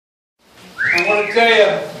want to tell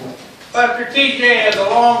you, Pastor TJ has a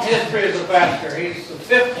long history as a pastor. He's the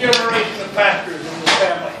 5th generation of pastors in his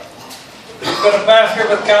family. He's been a pastor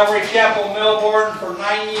with Calvary Chapel, Melbourne for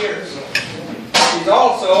 9 years. He's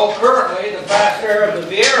also currently the pastor of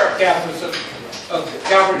the Viera campus of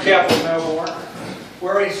Calvary Chapel, Melbourne,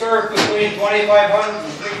 where he serves between 2,500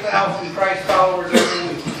 and 3,000 Christ followers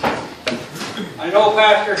every week. I know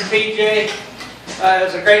Pastor TJ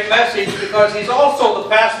has a great message because he's also the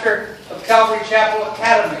pastor of Calvary Chapel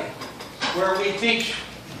Academy, where we teach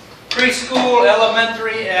preschool,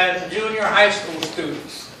 elementary, and junior high school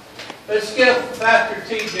students. Let's give Pastor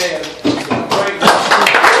TJ a great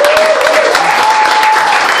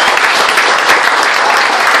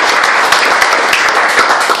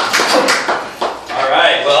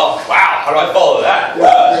How do I follow that?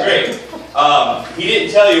 Wow, that's great. He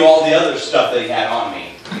didn't tell you all the other stuff that he had on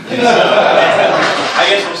me. I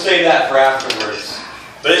guess we'll save that for afterwards.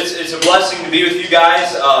 But it's a blessing to be with you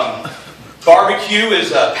guys. Barbecue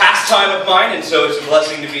is a pastime of mine, and so it's a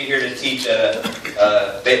blessing to be here to teach at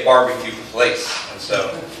a barbecue place. And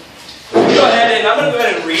so I'm going to go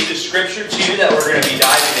ahead and read the scripture to you that we're going to be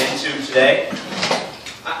diving into today.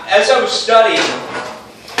 As I was studying,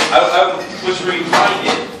 I was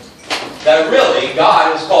reminded that really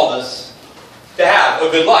God has called us to have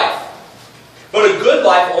a good life. But a good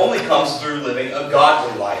life only comes through living a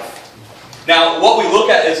godly life. Now, what we look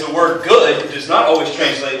at as the word good does not always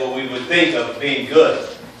translate what we would think of being good.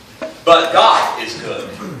 But God is good.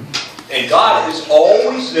 And God is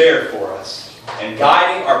always there for us and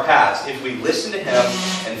guiding our paths if we listen to Him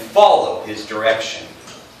and follow His direction.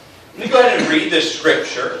 Let me go ahead and read this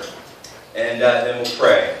scripture, and then we'll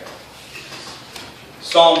pray.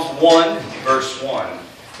 Psalms 1, verse 1.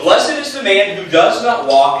 Blessed is the man who does not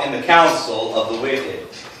walk in the counsel of the wicked,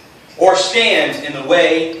 or stand in the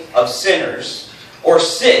way of sinners, or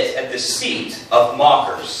sit at the seat of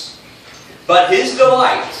mockers. But his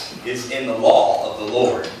delight is in the law of the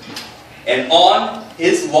Lord, and on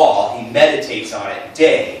his law he meditates on it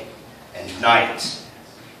day and night.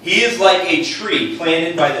 He is like a tree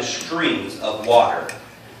planted by the streams of water,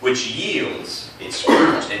 which yields its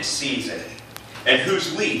fruit in season, and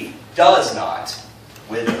whose leaf does not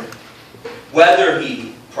wither. Whether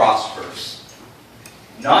he prospers.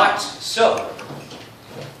 Not so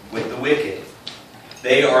with the wicked.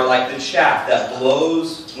 They are like the chaff that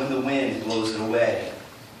blows when the wind blows it away.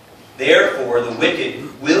 Therefore the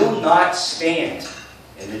wicked will not stand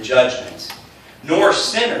in the judgment, nor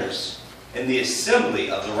sinners in the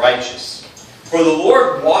assembly of the righteous. For the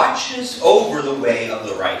Lord watches over the way of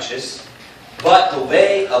the righteous, but the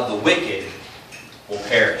way of the wicked will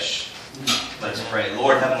perish. Let's pray.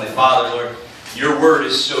 Lord, Heavenly Father, Lord, your word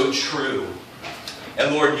is so true.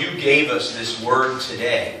 And Lord, you gave us this word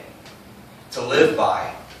today to live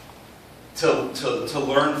by, to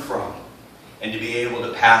learn from, and to be able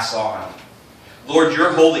to pass on. Lord,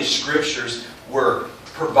 your holy scriptures were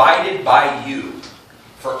provided by you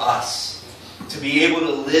for us to be able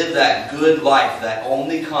to live that good life that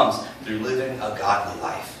only comes through living a godly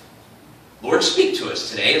life. Lord, speak to us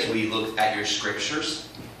today as we look at your scriptures.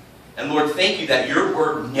 And Lord, thank you that your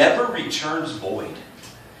word never returns void.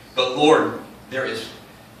 But Lord, there is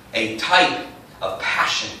a type of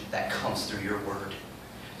passion that comes through your word.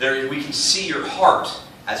 We can see your heart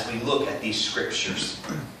as we look at these scriptures.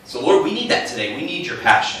 So Lord, we need that today. We need your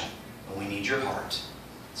passion, and we need your heart.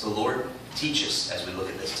 So Lord, teach us as we look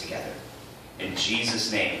at this together. In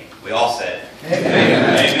Jesus' name, we all said,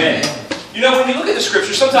 Amen. Amen. You know, when you look at the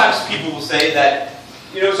scripture, sometimes people will say that,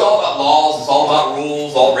 you know, it's all about laws, it's all about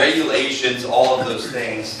rules, all regulations, all of those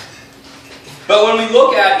things. But when we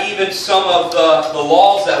look at even some of the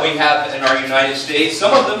laws that we have in our United States,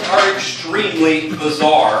 some of them are extremely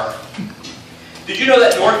bizarre. Did you know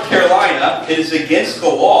that North Carolina, it is against the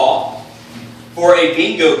law for a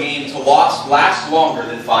bingo game to last longer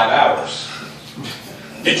than 5 hours?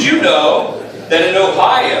 Did you know that in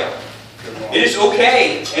Ohio, it is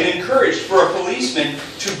okay and encouraged for a policeman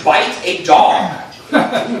to bite a dog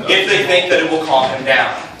if they think that it will calm him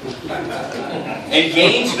down? In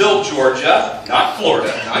Gainesville, Georgia, not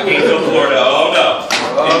Florida, not Gainesville, Florida, oh no.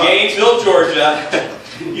 In Gainesville, Georgia,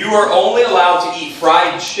 you are only allowed to eat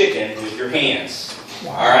fried chicken with your hands.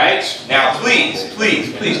 Alright? Now please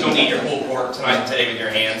don't eat your pulled pork today with your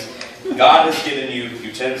hands. God has given you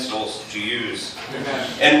utensils to use.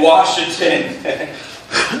 In Washington,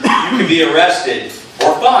 you can be arrested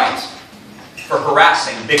or fined for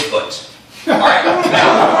harassing Bigfoot. Alright?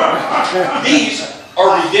 Now, these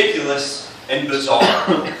are ridiculous and bizarre.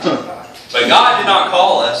 But God did not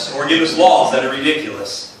call us or give us laws that are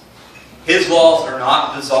ridiculous. His laws are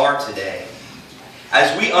not bizarre today.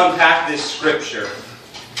 as we unpack this scripture,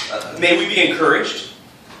 may we be encouraged,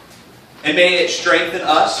 and may it strengthen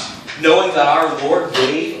us, knowing that our Lord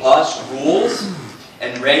gave us rules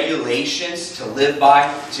and regulations to live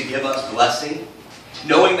by, to give us blessing.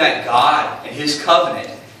 Knowing that God and His covenant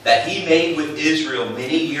that He made with Israel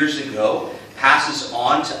many years ago passes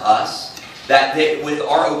on to us, that with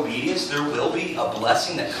our obedience there will be a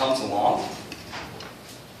blessing that comes along.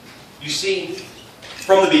 You see,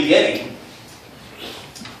 from the beginning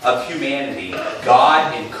of humanity,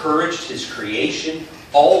 God encouraged His creation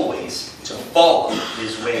always to follow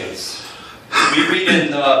His ways. We read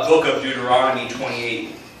in the book of Deuteronomy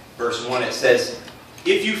 28, verse 1, it says,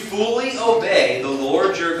 "If you fully obey the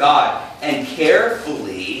Lord your God and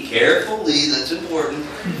carefully, that's important,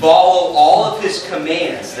 follow all of His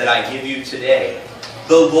commands that I give you today,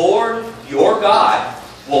 the Lord your God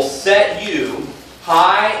will set you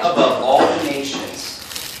high above all the nations.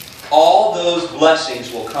 All those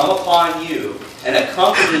blessings will come upon you and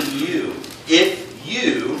accompany you if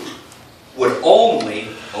you would only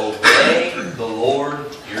obey the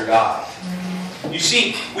Lord your God." You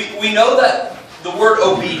see, we know that the word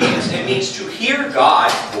obedience, it means to hear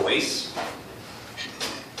God's voice,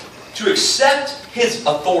 to accept His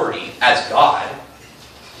authority as God,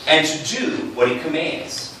 and to do what He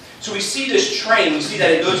commands. So we see this train, we see that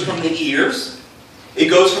it goes from the ears, it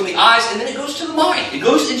goes from the eyes, and then it goes to the mind. It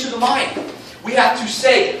goes into the mind. We have to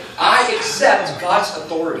say, I accept God's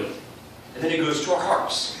authority. And then it goes to our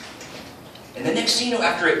hearts. And the next thing you know,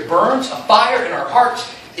 after it burns a fire in our hearts,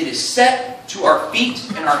 it is set to our feet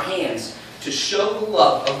and our hands to show the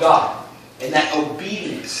love of God. And that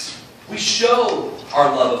obedience. We show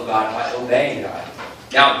our love of God by obeying God.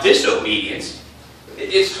 Now, disobedience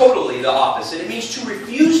is totally the opposite. It means to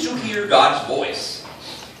refuse to hear God's voice,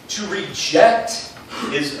 to reject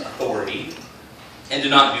His authority, and to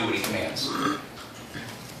not do what He commands.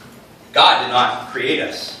 God did not create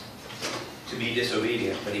us to be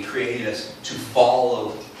disobedient, but He created us to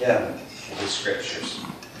follow Him in His Scriptures.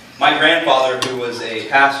 My grandfather, who was a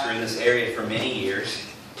pastor in this area for many years,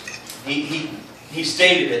 he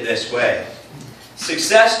stated it this way: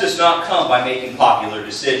 success does not come by making popular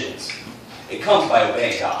decisions. It comes by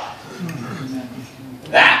obeying God.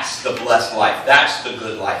 That's the blessed life. That's the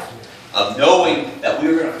good life. Of knowing that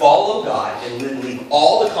we're going to follow God and then leave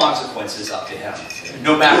all the consequences up to Him.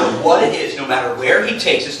 No matter what it is, no matter where He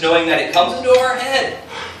takes us, knowing that it comes into our head,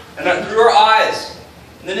 and then through our eyes,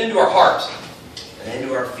 and then into our heart, and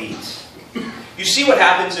into our feet. You see, what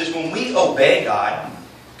happens is when we obey God,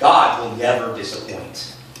 God will never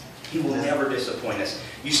disappoint. He will never disappoint us.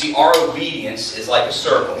 You see, our obedience is like a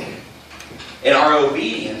circle. And our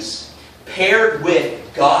obedience, paired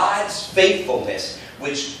with God's faithfulness,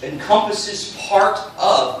 which encompasses part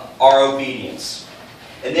of our obedience.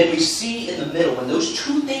 And then we see in the middle, when those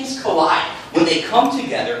two things collide, when they come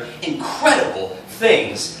together, incredible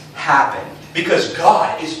things happen. Because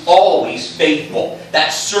God is always faithful. That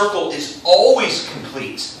circle is always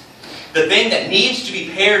complete. The thing that needs to be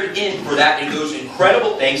paired in for that and those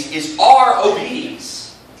incredible things is our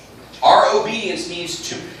obedience. Our obedience needs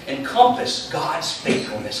to encompass God's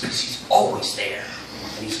faithfulness because He's always there.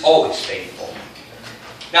 And He's always faithful.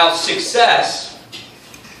 Now, success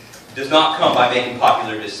does not come by making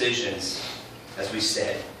popular decisions, as we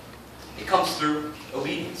said. It comes through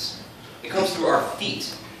obedience. It comes through our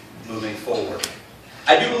feet moving forward.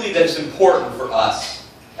 I do believe that it's important for us,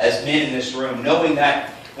 as men in this room, knowing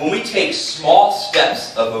that when we take small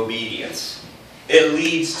steps of obedience, it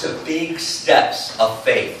leads to big steps of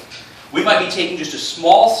faith. We might be taking just a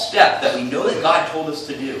small step that we know that God told us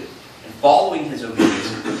to do, and following His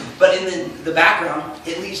obedience. But in the background,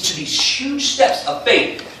 it leads to these huge steps of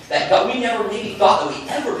faith that God, we never maybe thought that we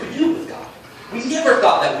ever could do with God. We never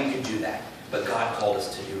thought that we could do that, but God called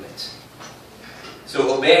us to do it.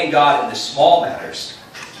 So obeying God in the small matters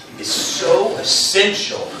is so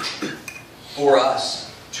essential for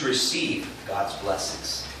us to receive God's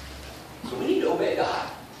blessings. So we need to obey God.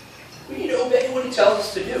 We need to obey what He tells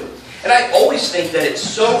us to do. And I always think that it's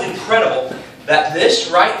so incredible that this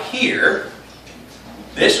right here,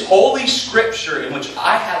 this holy scripture in which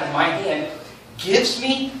I have in my hand, gives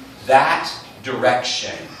me that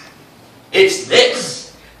direction. It's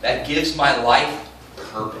this that gives my life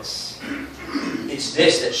purpose. It's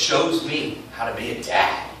this that shows me how to be a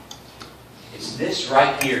dad. It's this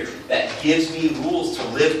right here that gives me rules to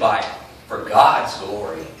live by for God's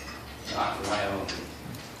glory, not for my own.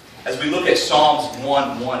 As we look at Psalms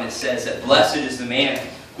 1:1, it says that blessed is the man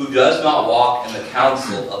who does not walk in the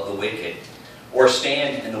counsel of the wicked, or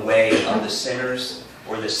stand in the way of the sinners,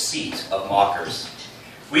 or the seat of mockers.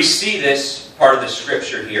 We see this part of the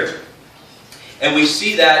scripture here. And we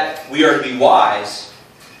see that we are to be wise.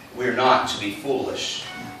 We are not to be foolish.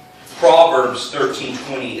 Proverbs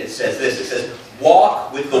 13:20, it says this. It says,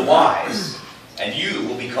 walk with the wise, and you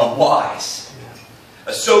will become wise.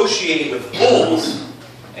 Associate with fools,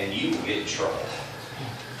 and you will get in trouble.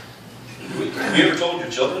 Have you ever told your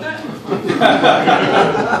children that?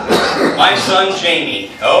 My son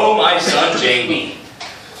Jamie. Oh, my son Jamie.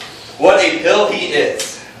 What a pill he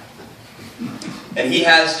is. And he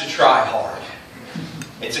has to try hard.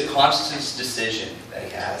 It's a constant decision that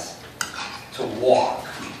he has to walk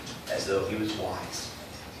as though he was wise.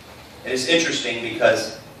 And it's interesting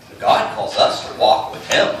because God calls us to walk with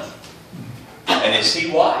him. And is he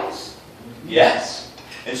wise? Yes.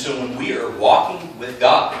 And so when we are walking with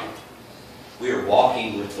God, we are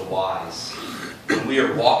walking with the wise. When we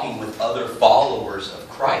are walking with other followers of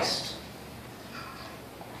Christ,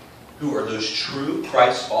 who are those true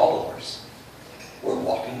Christ followers, we're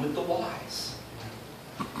walking with the wise.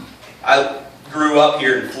 I grew up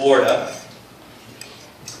here in Florida,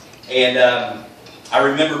 and I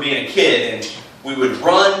remember being a kid, and we would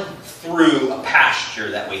run through a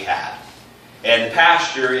pasture that we had. And the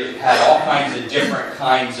pasture, it had all kinds of different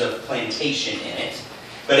kinds of plantation in it.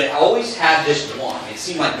 But it always had this one. It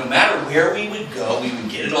seemed like no matter where we would go, we would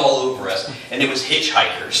get it all over us. And it was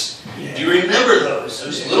hitchhikers. Yeah. Do you remember those?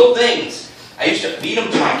 Those little things. I used to feed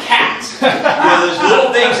them to my cats. Those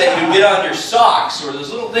little things that you would get on your socks, or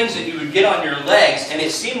those little things that you would get on your legs. And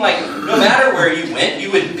it seemed like no matter where you went,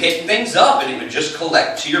 you would pick things up, and it would just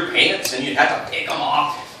collect to your pants, and you'd have to pick them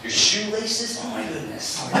off. Your shoelaces, oh my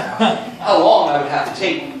goodness. How long I would have to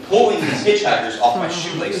take pulling these hitchhikers off my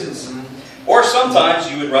shoelaces. Or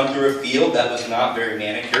sometimes you would run through a field that was not very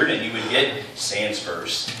manicured, and you would get sand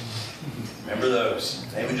spurs. Remember those?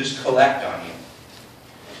 They would just collect on you.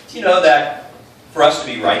 Do you know that for us to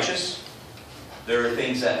be righteous, there are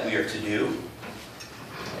things that we are to do,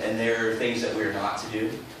 and there are things that we are not to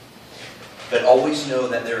do? But always know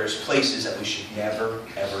that there is places that we should never,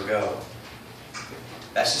 ever go.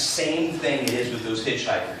 That's the same thing it is with those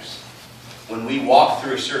hitchhikers. When we walk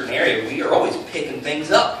through a certain area, we are always picking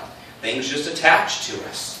things up. Things just attach to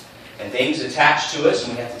us. And things attach to us,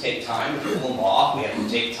 and we have to take time to pull them off. We have to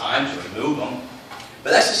take time to remove them. But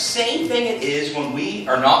that's the same thing it is when we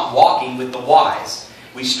are not walking with the wise.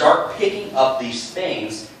 We start picking up these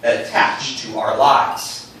things that attach to our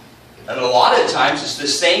lives. And a lot of times it's the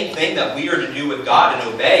same thing that we are to do with God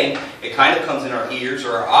and obey. It kind of comes in our ears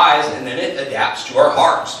or our eyes, and then it adapts to our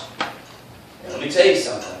hearts. And let me tell you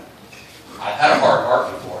something. I've had a hard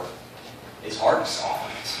heart before. It's hard to soften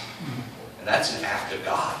it. And that's an act of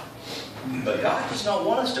God. But God does not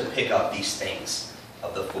want us to pick up these things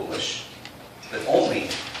of the foolish, but only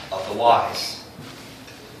of the wise.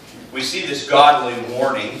 We see this godly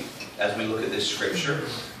warning as we look at this scripture.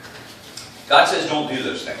 God says, don't do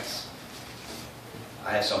those things.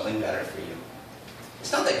 I have something better for you.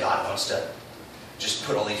 It's not that God wants to just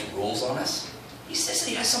put all these rules on us. He says that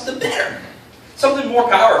he has something better. Something more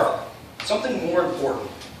powerful. Something more important.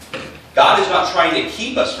 God is not trying to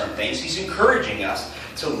keep us from things. He's encouraging us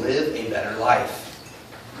to live a better life.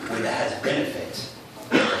 Where that has benefit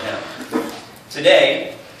for him.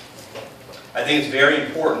 Today, I think it's very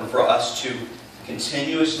important for us to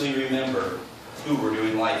continuously remember who we're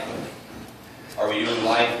doing life with. Are we doing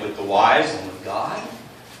life with the wise and with God?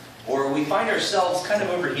 Or we find ourselves kind of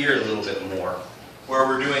over here a little bit more, where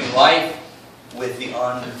we're doing life with the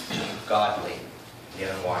ungodly,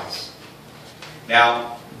 the unwise.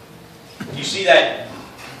 Now, you see that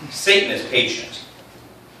Satan is patient.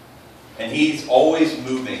 And he's always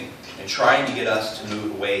moving and trying to get us to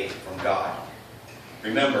move away from God.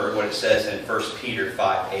 Remember what it says in 1 Peter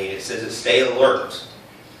 5:8. It says, stay alert.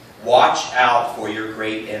 Watch out for your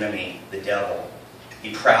great enemy, the devil.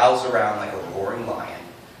 He prowls around like a roaring lion,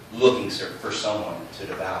 looking for someone to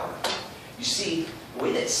devour. You see, the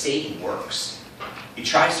way that Satan works, he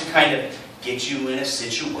tries to kind of get you in a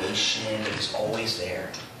situation that is always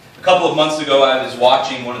there. A couple of months ago, I was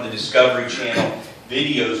watching one of the Discovery Channel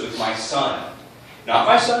videos with my son. Not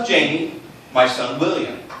my son Jamie, my son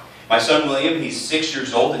William. My son William, he's 6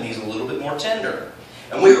 years old and he's a little bit more tender.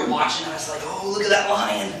 And we were watching and I was like, oh, look at that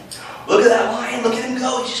lion. Look at that lion. Look at him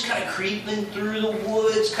go. He's just kind of creeping through the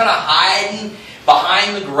woods, kind of hiding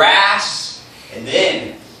behind the grass. And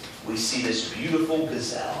then we see this beautiful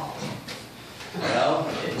gazelle. You know,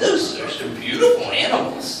 and those are some beautiful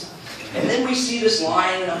animals. And then we see this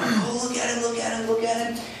lion and I'm like, oh, look at him, look at him, look at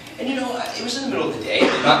him. And you know, it was in the middle of the day. I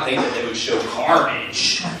did not think that they would show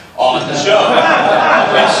carnage on the show.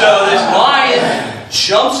 And so this lion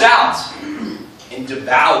jumps out and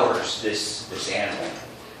devours this animal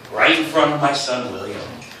right in front of my son William.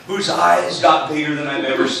 whose eyes got bigger than I've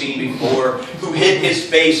ever seen before, who hid his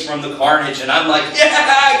face from the carnage, and I'm like,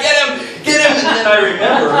 yeah, get him, and then I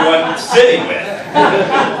remember who I'm sitting with.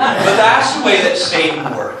 But that's the way that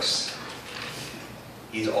Satan works.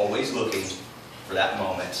 He's always looking for that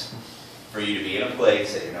moment, for you to be in a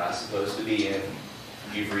place that you're not supposed to be in.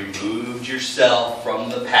 You've removed yourself from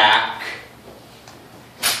the pack,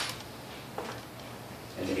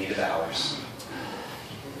 and then he devours.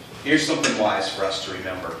 Here's something wise for us to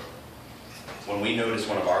remember. When we notice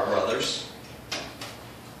one of our brothers,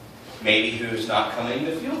 maybe who's not coming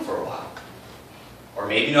to the field for a while, or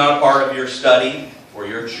maybe not a part of your study or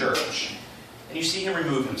your church, and you see him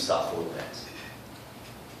remove himself a little bit,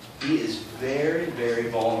 he is very, very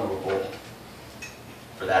vulnerable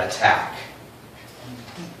for that attack.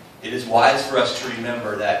 It is wise for us to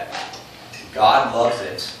remember that God loves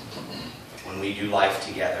it when we do life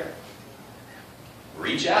together.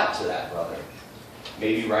 Reach out to that brother.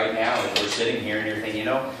 Maybe right now, if we're sitting here and you're thinking,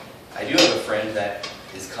 I do have a friend that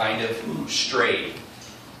is kind of strayed.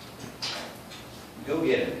 Go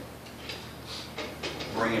get him.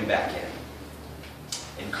 Bring him back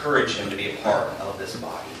in. Encourage him to be a part of this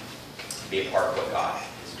body. To be a part of what God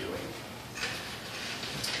is doing.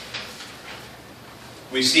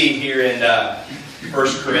 We see here in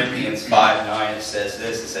 1 Corinthians 5:9, it says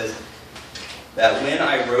this. It says that when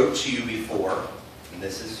I wrote to you before, and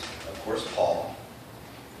this is, of course, Paul,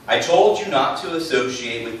 I told you not to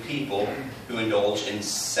associate with people who indulge in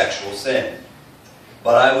sexual sin.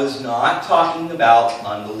 But I was not talking about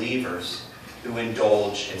unbelievers who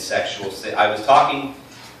indulge in sexual sin. I was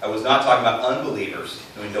not talking about unbelievers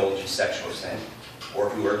who indulge in sexual sin, or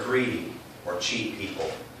who are greedy, or cheat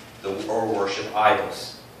people, or worship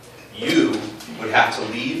idols. You would have to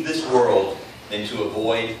leave this world than to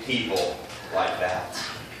avoid people like that.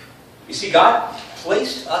 You see, God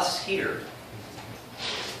placed us here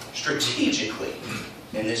strategically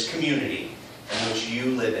in this community in which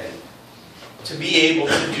you live in, to be able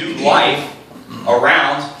to do life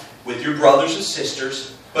around with your brothers and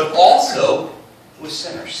sisters, but also with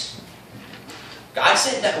sinners. God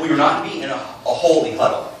said that we were not to be in a holy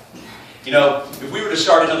huddle. If we were to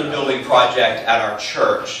start another building project at our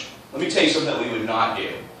church, let me tell you something that we would not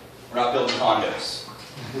do. We're not building condos.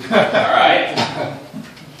 Alright?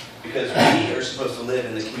 Because we are supposed to live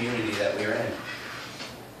in the community that we are in.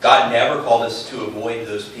 God never called us to avoid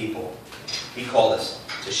those people. He called us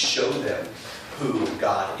to show them who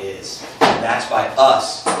God is. And that's by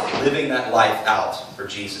us living that life out for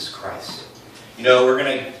Jesus Christ. We're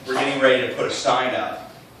getting ready to put a sign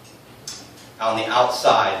up on the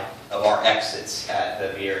outside of our exits at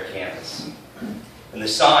the Viera campus. And the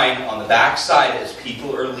sign on the back side, as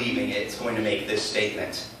people are leaving, it's going to make this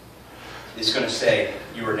statement. It's going to say,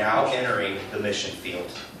 you are now entering the mission field.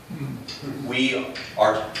 We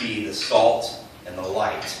are to be the salt and the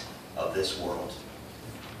light of this world.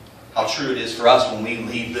 How true it is for us when we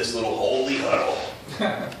leave this little holy huddle.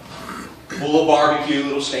 Full of barbecue,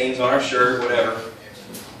 little stains on our shirt, whatever.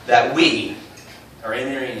 That we are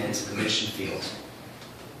entering into the mission field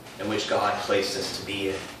in which God placed us to be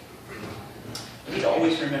in. We need to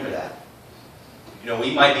always remember that.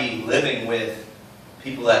 We might be living with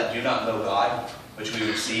people that do not know God, which we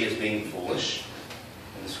would see as being foolish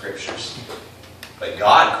in the Scriptures. But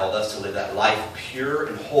God called us to live that life pure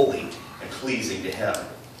and holy and pleasing to Him,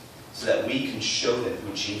 so that we can show them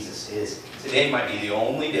who Jesus is. Today might be the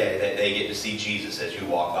only day that they get to see Jesus as you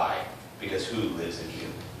walk by, because who lives in you?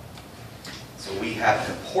 So we have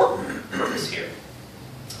an important purpose here.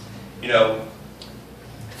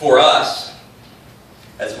 For us,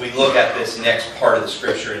 as we look at this next part of the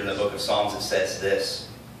Scripture in the book of Psalms, it says this.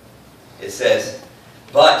 It says,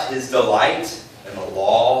 but his delight in the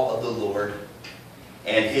law of the Lord,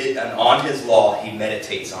 and on his law he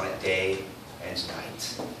meditates on it day and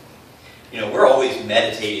night. We're always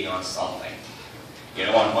meditating on something.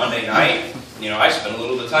 On Monday night, I spent a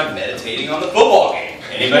little bit of time meditating on the football game.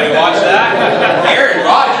 Anybody watch that? Aaron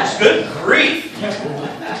Rodgers, good grief.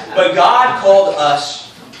 But God called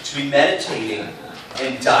us to be meditating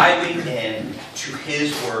and diving in to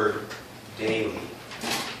His Word daily.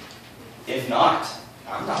 If not,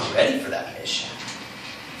 I'm not ready for that mission.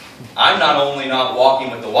 I'm not only not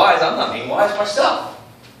walking with the wise, I'm not being wise myself.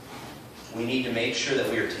 We need to make sure that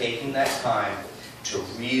we are taking that time to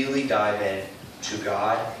really dive in to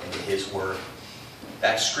God and to His Word.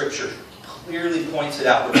 That Scripture clearly points it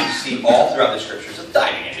out, what we see all throughout the Scriptures of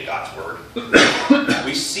diving into God's Word.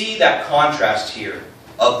 We see that contrast here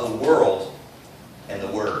of the world and the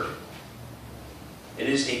Word. It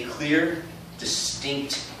is a clear,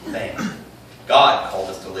 distinct thing. God called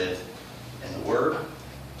us to live in the Word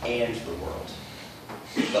and the world.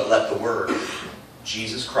 but let the Word,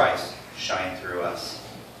 Jesus Christ, shine through us.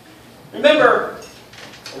 Remember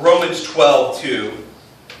Romans 12:2.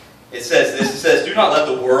 It says this, it says, "Do not let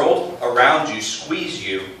the world around you squeeze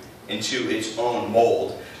you into its own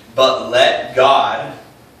mold, but let God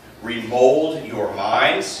remold your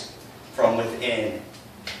minds from within,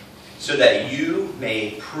 so that you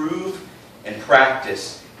may prove and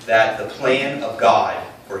practice that the plan of God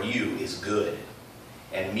for you is good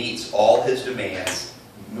and meets all His demands,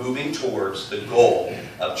 moving towards the goal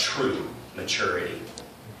of true maturity."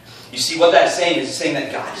 You see, what that's saying is saying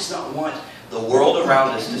that God does not want the world around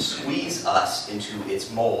us to squeeze us into its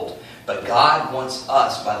mold, but God wants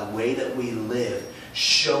us, by the way that we live,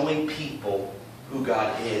 showing people who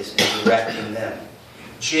God is and directing them.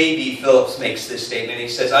 J.B. Phillips makes this statement. He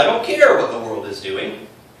says, "I don't care what the world is doing.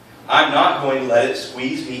 I'm not going to let it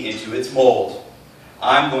squeeze me into its mold.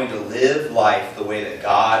 I'm going to live life the way that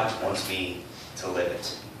God wants me to live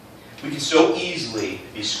it." We can so easily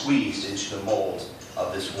be squeezed into the mold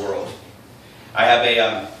of this world. I have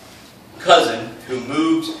a cousin who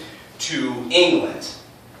moved to England,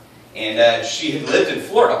 and she had lived in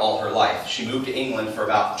Florida all her life. She moved to England for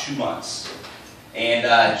about 2 months,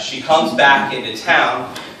 and she comes back into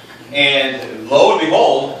town, and lo and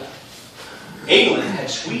behold, England had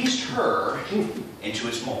squeezed her into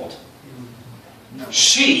its mold.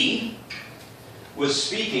 She was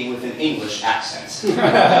speaking with an English accent.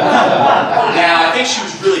 Now, I think she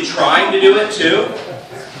was really trying to do it too.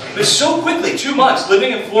 But so quickly, 2 months,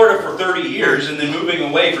 living in Florida for 30 years and then moving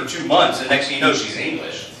away for 2 months, and next thing you know, she's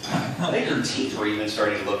English. I think her teeth were even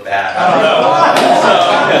starting to look bad. I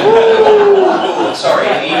don't know. Sorry,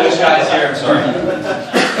 the English guys here, I'm sorry.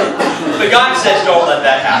 But God says don't let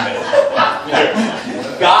that happen.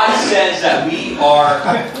 God says that we are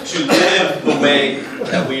to live the way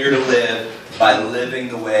that we are to live by living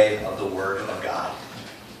the way of the Word of God.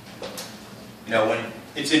 You know, when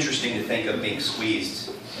it's interesting to think of being squeezed.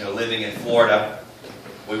 You know, living in Florida,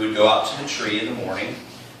 we would go out to the tree in the morning,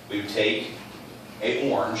 we would take an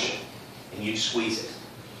orange, and you'd squeeze it.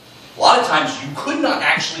 A lot of times you could not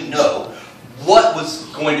actually know what was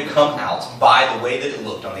going to come out by the way that it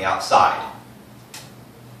looked on the outside.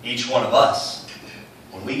 Each one of us,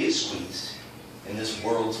 when we get squeezed in this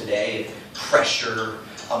world today, pressure,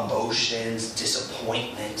 emotions,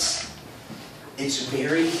 disappointments, it's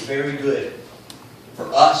very, very good for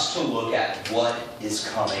us to look at what is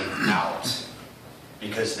coming out.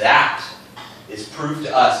 Because that is proof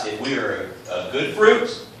to us if we are a good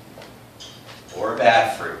fruit or a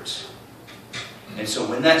bad fruit. And so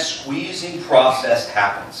when that squeezing process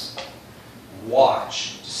happens,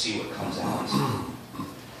 watch to see what comes out.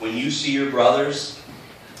 When you see your brothers,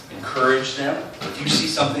 encourage them. If you see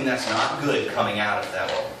something that's not good coming out of them.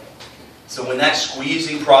 So when that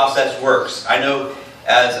squeezing process works, I know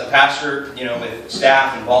as a pastor, you know, with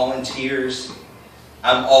staff and volunteers,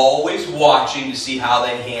 I'm always watching to see how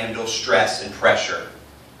they handle stress and pressure.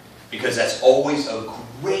 Because that's always a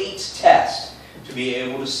great test to be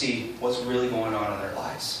able to see what's really going on in their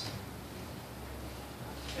lives.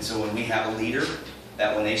 And so when we have a leader,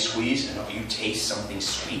 that when they squeeze and you taste something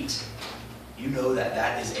sweet, you know that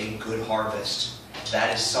that is a good harvest.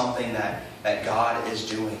 That is something that God is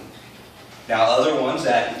doing. Now other ones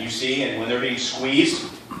that you see, and when they're being squeezed,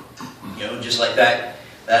 you know, just like that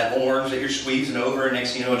orange that you're squeezing over, and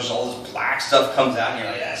next thing you know, just all this black stuff comes out, and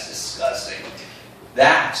you're like, that's disgusting.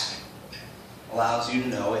 That allows you to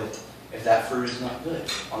know if that fruit is not good.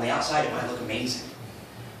 On the outside, it might look amazing.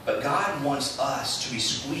 But God wants us to be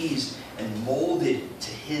squeezed and molded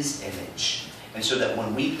to His image. And so that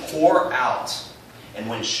when we pour out, and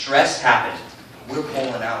when stress happens, we're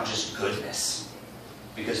pulling out just goodness.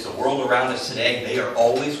 Because the world around us today, they are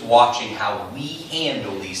always watching how we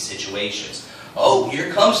handle these situations. Oh,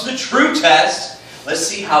 here comes the true test. Let's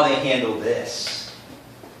see how they handle this.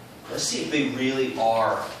 Let's see if they really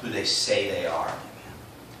are who they say they are.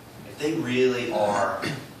 If they really are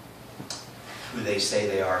who they say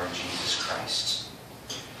they are in Jesus Christ.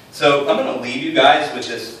 So I'm going to leave you guys with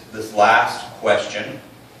this last question.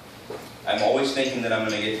 I'm always thinking that I'm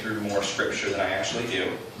going to get through more scripture than I actually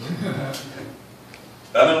do.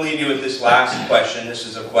 But I'm going to leave you with this last question. This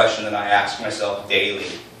is a question that I ask myself daily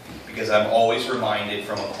because I'm always reminded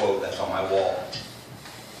from a quote that's on my wall.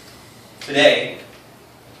 Today,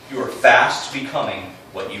 you are fast becoming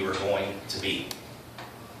what you are going to be.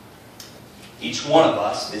 Each one of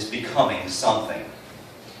us is becoming something.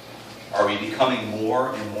 Are we becoming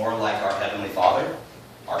more and more like our Heavenly Father,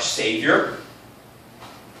 our Savior?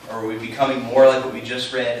 Or are we becoming more like what we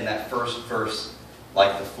just read in that first verse,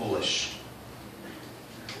 like the foolish?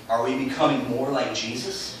 Are we becoming more like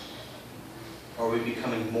Jesus? Or are we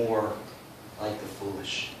becoming more like the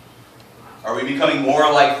foolish? Are we becoming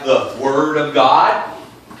more like the Word of God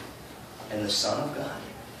and the Son of God?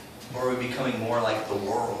 Or are we becoming more like the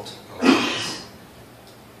world around us?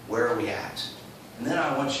 Where are we at? And then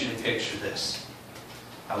I want you to picture this.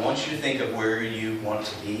 I want you to think of where you want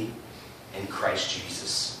to be in Christ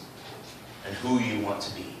Jesus and who you want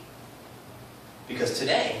to be. Because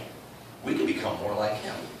today, we can become more like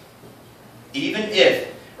Him. Even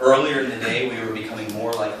if earlier in the day we were becoming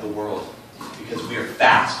more like the world, because we are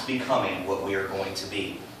fast becoming what we are going to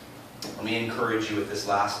be. Let me encourage you with this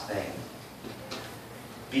last thing.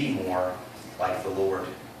 Be more like the Lord.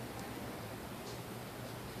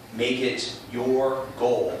 Make it your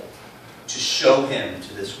goal to show Him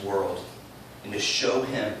to this world and to show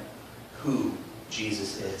Him who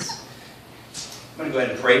Jesus is. I'm going to go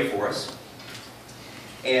ahead and pray for us.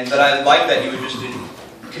 But I'd like that you would just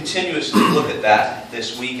continuously look at that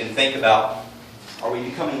this week and think about, are we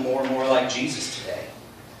becoming more and more like Jesus today?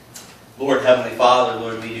 Lord, Heavenly Father,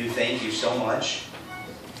 Lord, we do thank you so much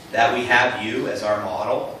that we have you as our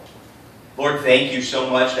model. Lord, thank you so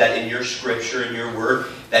much that in your Scripture and your Word,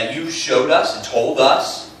 that you showed us and told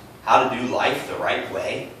us how to do life the right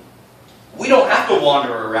way. We don't have to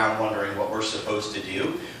wander around wondering what we're supposed to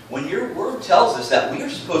do when your Word tells us that we are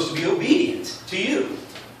supposed to be obedient to you.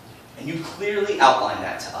 And you clearly outline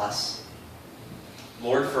that to us.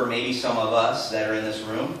 Lord, for maybe some of us that are in this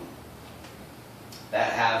room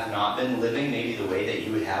that have not been living maybe the way that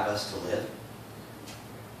you would have us to live,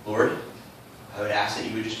 Lord, I would ask that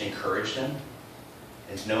you would just encourage them.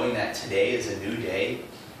 And knowing that today is a new day,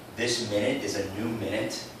 this minute is a new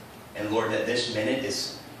minute, and Lord, that this minute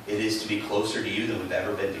is to be closer to you than we've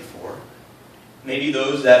ever been before. Maybe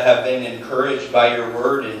those that have been encouraged by your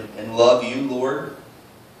word and love you, Lord,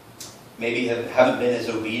 maybe haven't been as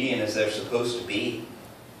obedient as they're supposed to be.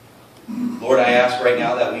 Lord, I ask right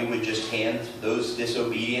now that we would just hand those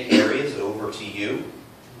disobedient areas over to you.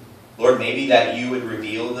 Lord, maybe that you would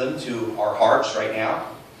reveal them to our hearts right now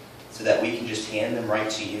so that we can just hand them right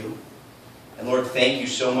to you. And Lord, thank you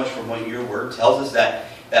so much for what your word tells us,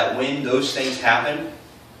 that when those things happen,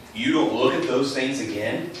 you don't look at those things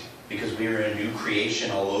again, because we are a new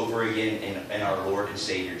creation all over again in our Lord and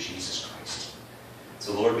Savior, Jesus Christ.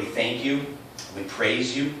 So Lord, we thank you, we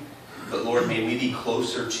praise you, but Lord, may we be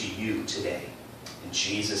closer to you today. In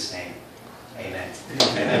Jesus' name, amen.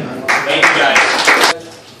 Amen. Thank you,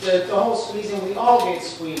 guys. The whole squeezing, we all get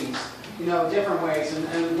squeezed, different ways.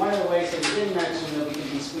 And one of the ways that we didn't mention that we can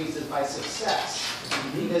be squeezed is by success.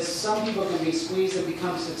 Because some people can be squeezed and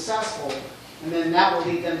become successful, and then that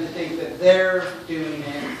will lead them to think that they're doing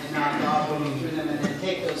it and not God working through them, and then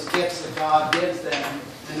take those gifts that God gives them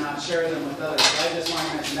and not share them with others. So I just want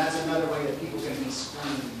to mention that's another way that people can be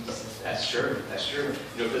squeezed. That's true. That's true.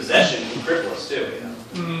 Possession can cripple us too.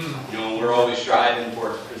 We're always striving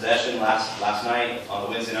for possession. Last night on the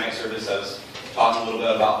Wednesday night service, I was talking a little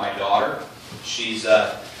bit about my daughter. She's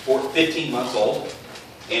 15 months old,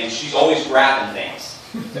 and she's always grabbing things.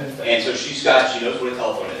 And so she knows what a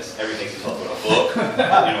telephone is. Everything's a telephone, a book,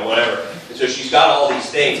 whatever. And so she's got all these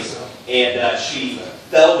things, and she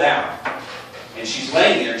fell down. And she's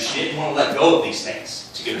laying there, and she didn't want to let go of these things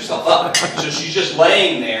to get herself up. So she's just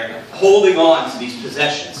laying there, holding on to these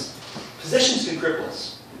possessions. Possessions can cripple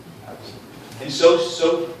us. And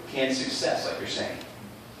so can success, like you're saying.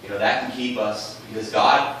 That can keep us, because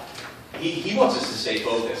God, He wants us to stay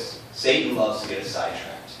focused. Satan loves to get us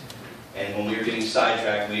sidetracked. And when we are getting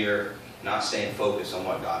sidetracked, we are not staying focused on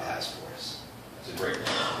what God has for us. It's a great one.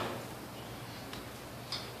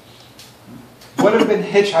 What have been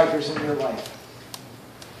hitchhikers in your life?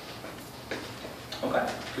 Okay,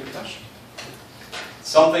 good question.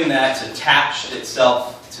 Something that's attached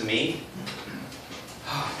itself to me.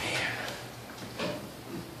 Oh man.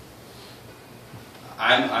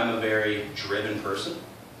 I'm a very driven person.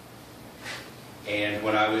 And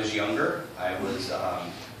when I was younger, I was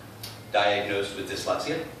diagnosed with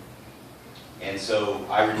dyslexia. And so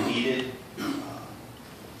I repeated,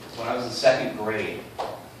 when I was in second grade,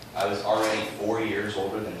 I was already 4 years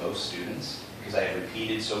older than most students because I had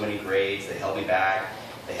repeated so many grades. They held me back.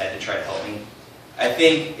 They had to try to help me. I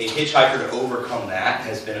think a hitchhiker to overcome that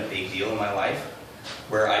has been a big deal in my life,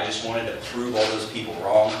 where I just wanted to prove all those people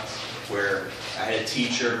wrong, where I had a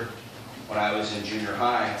teacher when I was in junior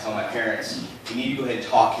high tell my parents, you need to go ahead and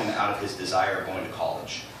talk him out of his desire of going to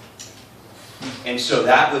college. And so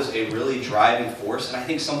that was a really driving force. And I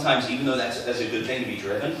think sometimes, even though that's a good thing to be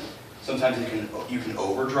driven, sometimes you can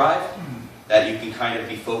overdrive, that you can kind of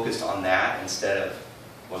be focused on that instead of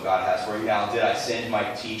what God has for you. Now, did I send my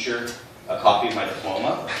teacher A copy of my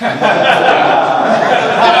diploma? Did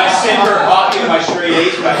I send her a copy of my straight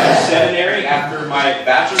A's when I was in seminary after my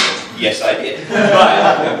bachelor's? Yes, I did. But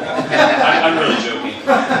I'm really joking.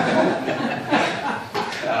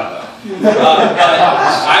 But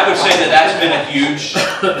I would say that that's been a huge,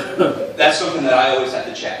 that's something that I always have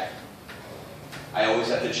to check. I always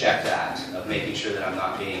have to check that, of making sure that I'm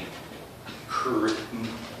not being,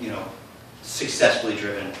 successfully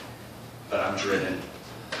driven, but I'm driven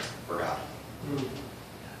for God.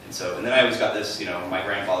 And then I always got this, my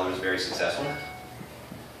grandfather was very successful,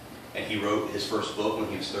 and he wrote his first book when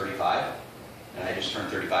he was 35, and I just turned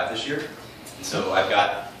 35 this year. And so I've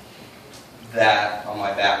got that on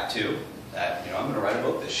my back too, that, I'm going to write a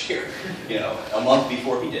book this year, a month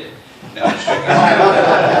before he did. No, I'm just joking.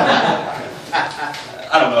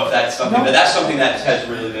 I don't know if that's something, but that's something that has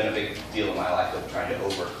really been a big deal in my life, of trying to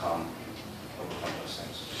overcome those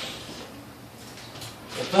things.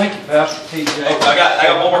 Well, thank you, Pastor TJ. Oh, I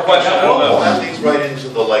got one more question. I don't know. That leads right into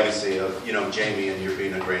the legacy of, Jamie and you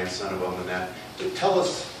being a grandson of him and that. So tell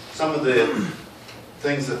us some of the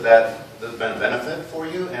things that's been a benefit for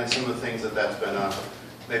you, and some of the things that's been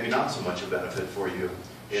maybe not so much a benefit for you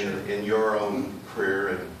in your own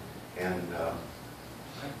career and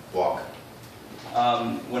walk.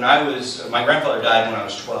 My grandfather died when I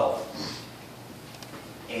was 12,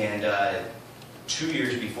 and 2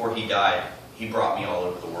 years before he died, he brought me all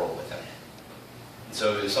over the world with him. And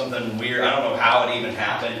so it was something weird. I don't know how it even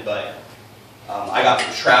happened, but I got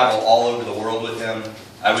to travel all over the world with him.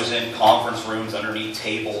 I was in conference rooms underneath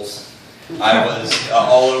tables. I was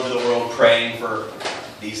all over the world praying for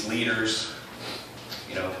these leaders.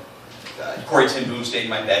 Corey Ten Boom stayed in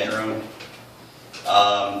my bedroom.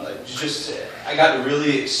 I got to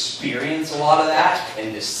really experience a lot of that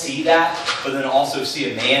and to see that, but then also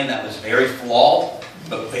see a man that was very flawed,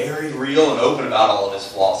 but very real and open about all of his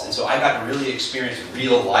flaws. And so I got to really experience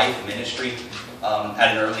real life ministry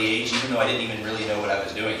at an early age, even though I didn't even really know what I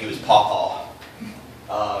was doing. He was Pawpaw.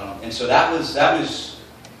 And so that was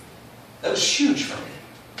huge for me.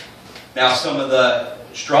 Now, some of the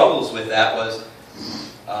struggles with that was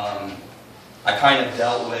I kind of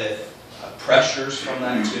dealt with pressures from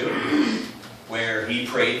that too, where he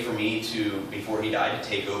prayed for me before he died, to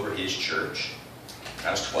take over his church.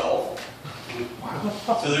 I was 12.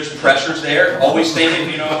 So there's pressures there, always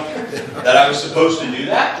thinking, that I was supposed to do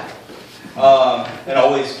that, and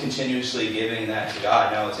always continuously giving that to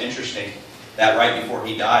God. Now it's interesting that right before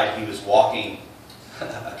he died, he was walking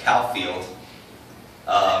a cow field,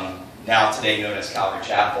 now today known as Calvary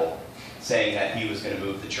Chapel, saying that he was going to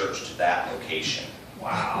move the church to that location.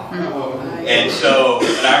 Wow. And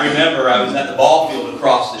I remember I was at the ball field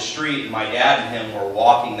across the street, and my dad and him were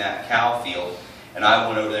walking that cow field, and I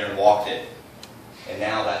went over there and walked it. And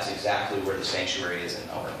now that's exactly where the sanctuary is in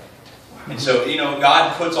Melbourne. And so,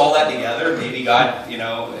 God puts all that together. Maybe God,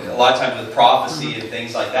 a lot of times with prophecy and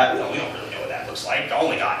things like that, we don't really know what that looks like.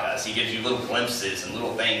 Only God does. He gives you little glimpses and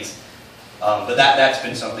little things. But that's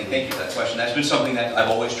been something, thank you for that question, that's been something that I've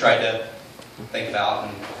always tried to think about,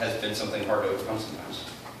 and has been something hard to overcome sometimes.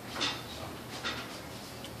 So,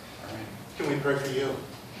 all right. Can we pray for you?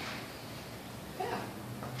 Yeah.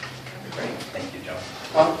 Great. Thank you, John.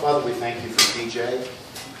 Father, we thank you for TJ.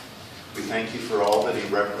 We thank you for all that he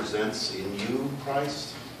represents in you,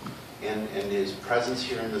 Christ, and his presence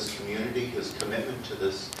here in this community, his commitment to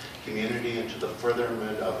this community and to the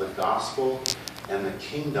furtherment of the gospel and the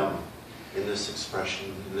kingdom in this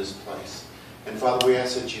expression, in this place. And Father, we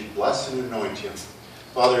ask that you bless and anoint him.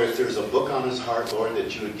 Father, if there's a book on his heart, Lord,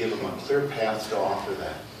 that you would give him a clear path to offer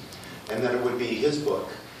that, and that it would be his book.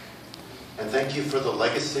 And thank you for the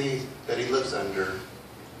legacy that he lives under.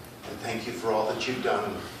 And thank you for all that you've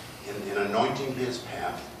done in anointing his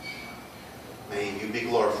path. May you be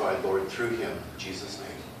glorified, Lord, through him. In Jesus'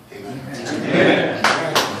 name, amen. Amen.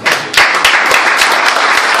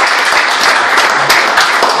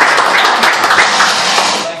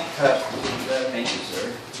 Thank you,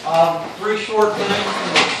 sir. 3 short things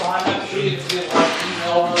from the assignment sheet. If you'd like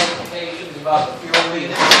email notifications about the field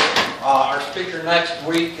meeting. Our speaker next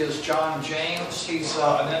week is John James. He's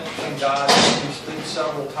an interesting guy. He's been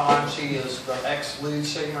several times. He is the ex-lead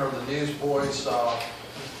singer of the Newsboys,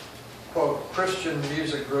 quote, Christian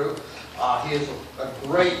music group. He has a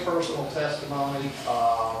great personal testimony.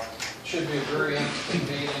 Should be a very interesting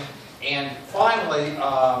meeting. And finally,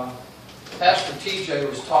 Pastor TJ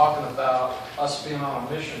was talking about us being on a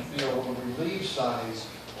mission field when we leave Sonny's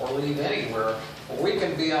or leave anywhere. Well, we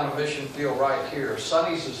can be on a mission field right here.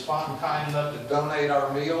 Sonny's is kind enough to donate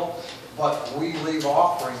our meal, but we leave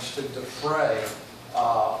offerings to defray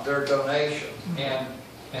their donation. And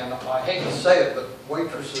And I hate to say it, but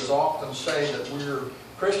waitresses often say that we're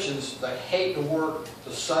Christians that hate to work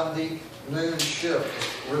the Sunday noon shift.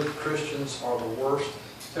 We're Christians are the worst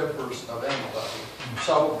tempers of anybody.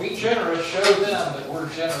 So be generous, show them that we're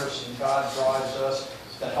generous and God drives us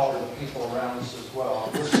to help the people around us as well.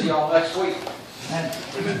 We'll see y'all next week.